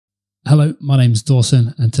Hello, my name is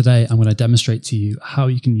Dawson, and today I'm going to demonstrate to you how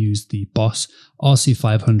you can use the Boss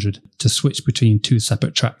RC-500 to switch between two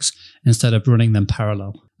separate tracks instead of running them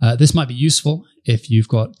parallel. This might be useful if you've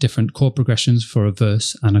got different chord progressions for a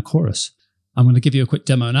verse and a chorus. I'm going to give you a quick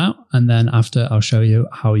demo now, and then after I'll show you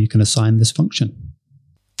how you can assign this function.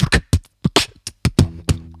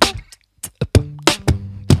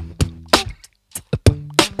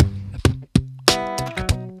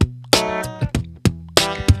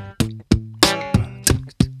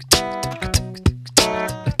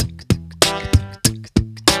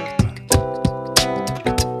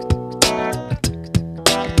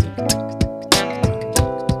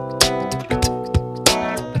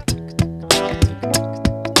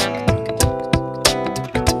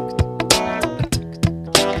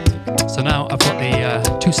 So now I've got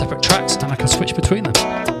the two separate tracks and I can switch between them.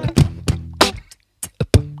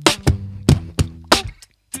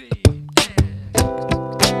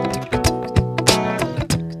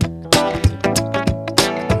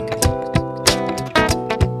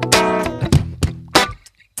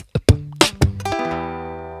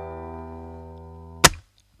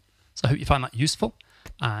 So I hope you find that useful,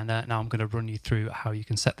 and now I'm going to run you through how you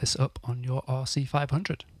can set this up on your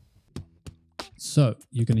RC-500. So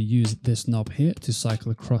you're going to use this knob here to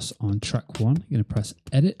cycle across on track 1. You're going to press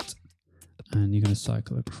edit and you're going to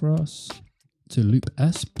cycle across to loop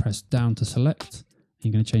S, press down to select. And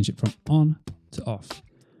you're going to change it from on to off.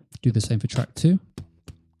 Do the same for track 2.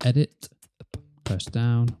 Edit, press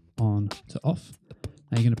down, on to off.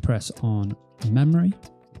 Now you're going to press on memory.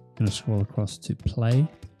 You're going to scroll across to play,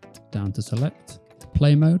 down to select.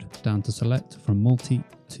 Play mode, down to select, from multi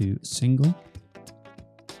to single.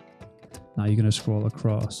 Now you're going to scroll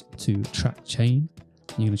across to track chain.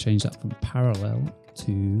 And you're going to change that from parallel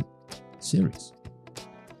to series.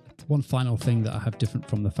 One final thing that I have different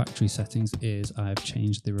from the factory settings is I've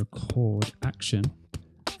changed the record action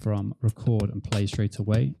from record and play straight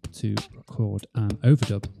away to record and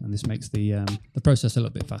overdub, and this makes the process a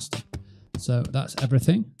little bit faster. So that's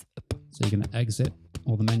everything. So you're going to exit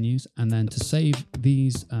all the menus, and then to save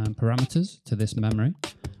these parameters to this memory,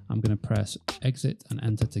 I'm going to press exit and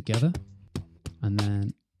enter together. And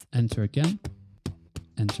then enter again,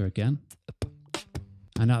 and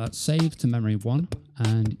now that's saved to memory 1,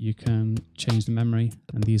 and you can change the memory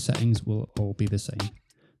and these settings will all be the same.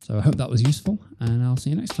 So I hope that was useful, and I'll see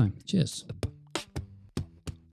you next time. Cheers.